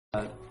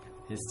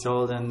it's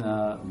told in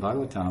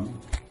Bhagavatam,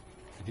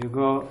 if you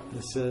go,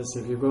 it says,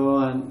 if you go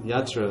on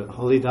yatra,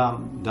 holy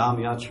Dham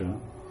yatra,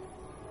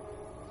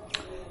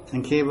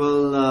 and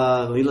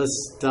Keval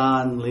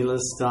Lilastan,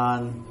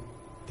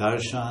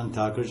 Darshan,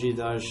 Thakurji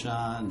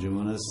Darshan,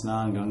 Jamuna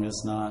Snan, Ganga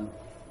Snan,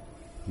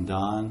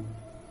 Dan,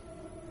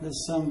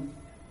 there's some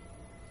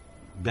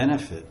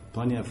benefit,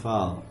 punya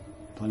phal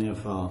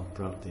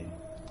prapti.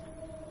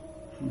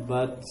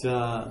 But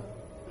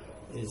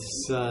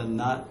it's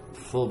not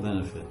full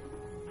benefit.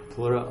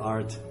 Pura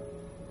art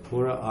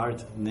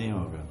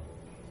nehoga.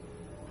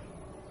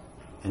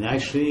 And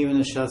actually, even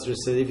the Shastra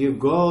said, if you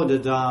go, the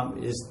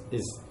Dham is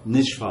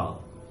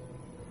nishfal.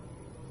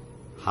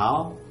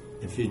 How?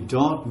 If you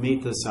don't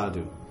meet the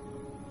sadhu,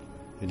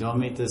 you don't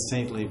meet the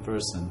saintly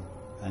person,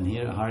 and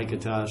hear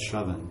Harikatha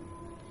Shravan.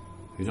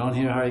 If you don't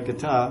hear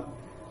Harikatha,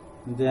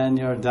 then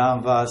your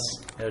Dhamvas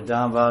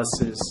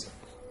is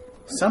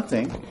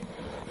something.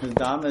 The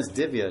Dham is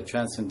divya,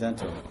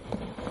 transcendental.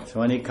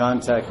 So any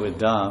contact with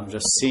Dham,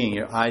 just seeing,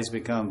 your eyes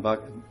become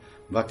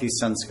bhakti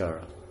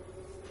sanskara,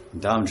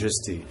 Dham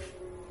dristi.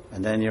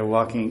 And then you're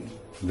walking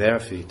bare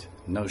feet,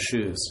 no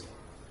shoes.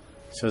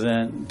 So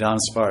then Dham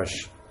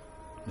sparsh.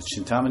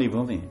 Chintamani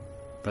bhumi,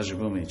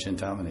 Brajabhumi,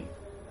 Chintamani,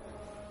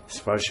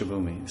 Sparsha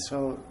bhumi.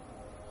 So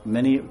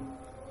many,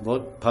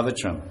 both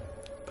Pavitram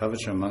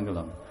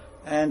Mangalam,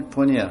 and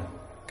Punya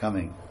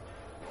coming.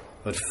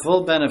 But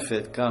full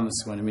benefit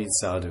comes when you meet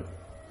Sadhu.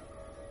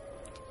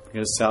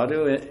 Because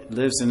Sadhu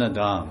lives in a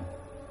Dham.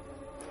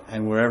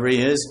 And wherever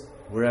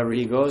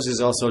he goes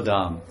is also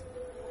Dham.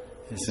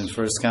 It's in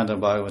first canto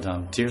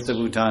Bhagavatam. Tirtha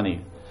Bhutani.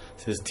 It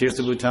says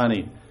Tirtha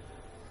Bhutani.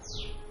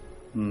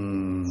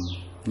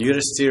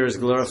 Yudhisthira is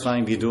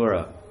glorifying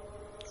Vidur.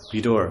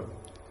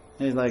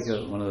 He's like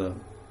one of the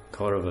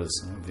Kauravas,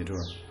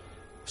 Vidur.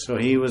 So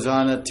he was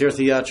on a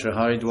Tirtha Yatra,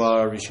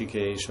 Haridwar,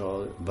 Rishikesh,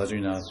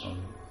 Badrinath.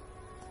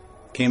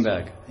 Came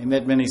back. He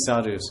met many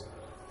sadhus.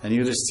 And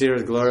Yudhisthira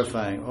is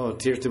glorifying,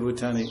 Tirtha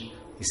Bhutani.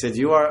 He said,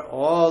 you are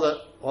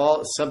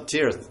all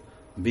sub-tirth,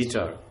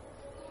 Bitar.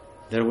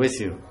 They're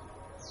with you.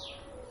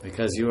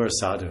 Because you are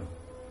sadhu.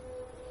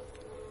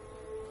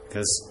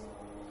 Because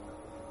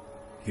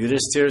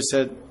Yudhisthira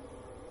said,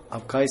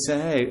 Ab kaise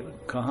hai?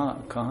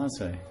 Kahan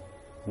se?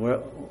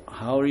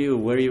 How are you?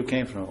 Where you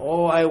came from?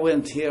 I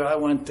went here, I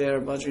went there,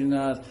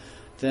 Badrinath,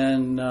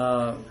 then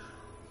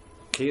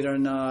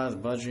Kedarnath,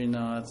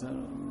 Badrinath,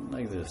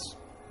 like this.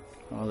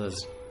 All this.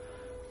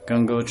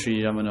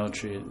 Gangotri,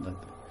 Yamunotri,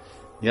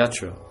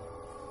 Yatra.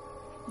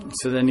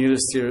 So then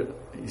Yudhisthira,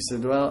 he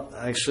said, well,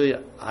 actually,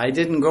 I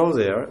didn't go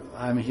there.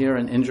 I'm here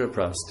in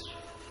Indraprasth,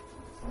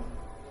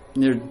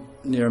 near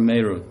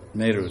Meerut.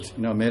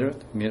 You know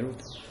Meerut?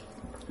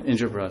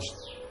 Indraprasth.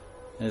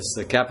 It's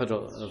the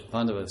capital of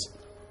Pandavas.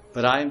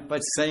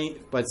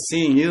 But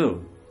seeing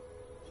you,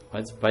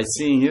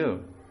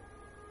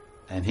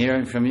 and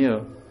hearing from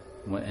you,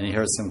 and he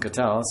heard some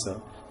Katha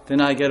also,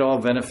 then I get all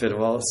benefit of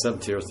all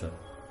sub-tirtha.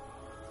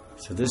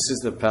 So this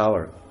is the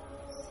power.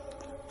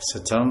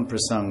 Satam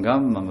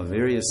prasangam mama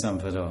virya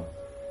sampado.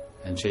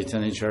 And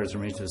Chaitanya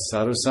Charitamrita,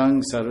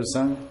 sadhusang,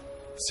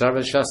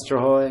 sarva shastra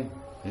hoy.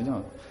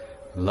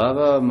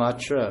 Lava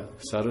matra,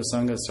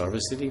 sadhusanga, sarva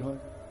siddhi hoy.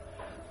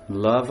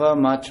 Lava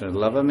matra.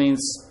 Lava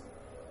means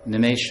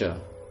nimesha.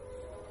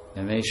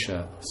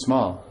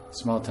 Small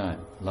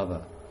time.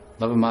 Lava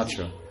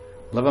matra.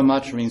 Lava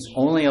matra means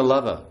only a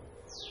lava.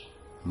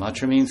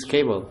 Matra means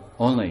cable.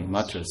 Only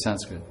matra,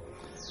 Sanskrit.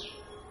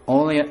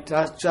 Only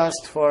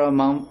just for a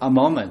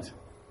moment.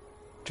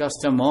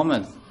 Just a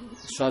moment,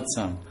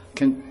 satsang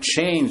can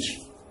change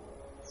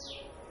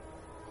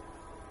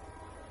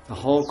the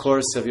whole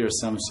course of your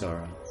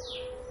samsara.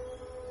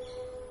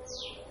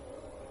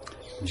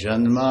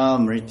 Janma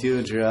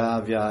mrityu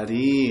jara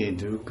vyadi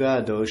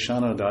dukkha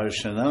doshana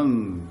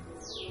darshanam,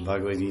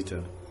 Bhagavad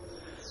Gita.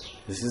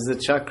 This is the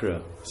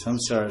chakra,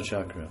 samsara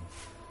chakra,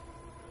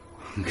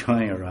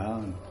 going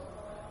around.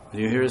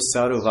 You hear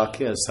sadhu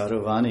vakya,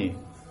 sadhu vani,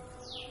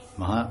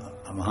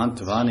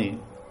 mahantavani,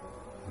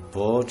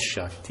 Bodh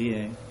Shakti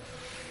hai.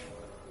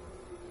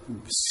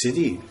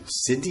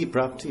 Siddhi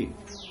Prapti.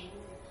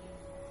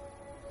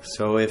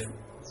 So if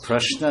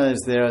Prashna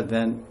is there,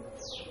 then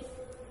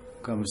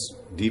comes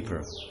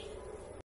deeper.